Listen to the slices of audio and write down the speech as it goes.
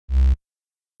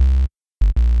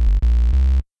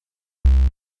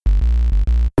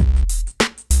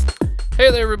Hey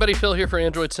there everybody, Phil here for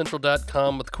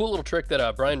AndroidCentral.com with a cool little trick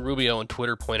that Brian Rubio on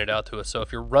Twitter pointed out to us. So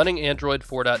if you're running Android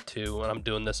 4.2, and I'm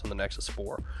doing this on the Nexus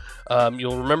 4,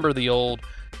 you'll remember the old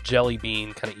Jelly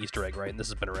Bean kind of Easter egg, right? And this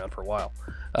has been around for a while.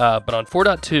 But on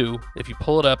 4.2, if you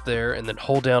pull it up there and then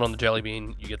hold down on the Jelly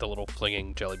Bean, you get the little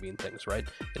flinging Jelly Bean things, right?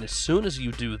 And as soon as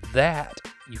you do that,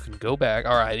 you can go back.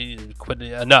 All right, quit.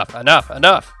 Enough.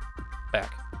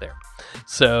 Back there.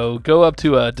 So go up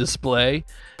to Display,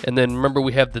 and then remember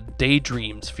we have the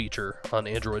Daydreams feature on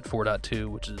Android 4.2,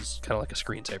 which is kind of like a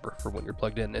screensaver for when you're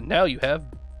plugged in. And now you have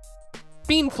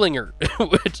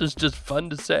BeanFlinger, which is just fun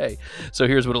to say. So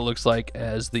here's what it looks like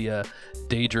as the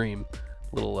Daydream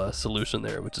little solution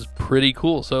there, which is pretty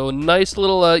cool. So nice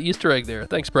little Easter egg there.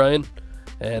 Thanks, Brian.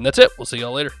 And that's it. We'll see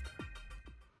y'all later.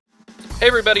 Hey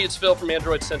everybody, it's Phil from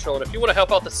Android Central, and if you want to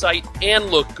help out the site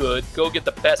and look good, go get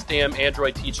the best damn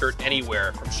Android t-shirt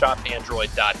anywhere from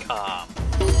shopandroid.com.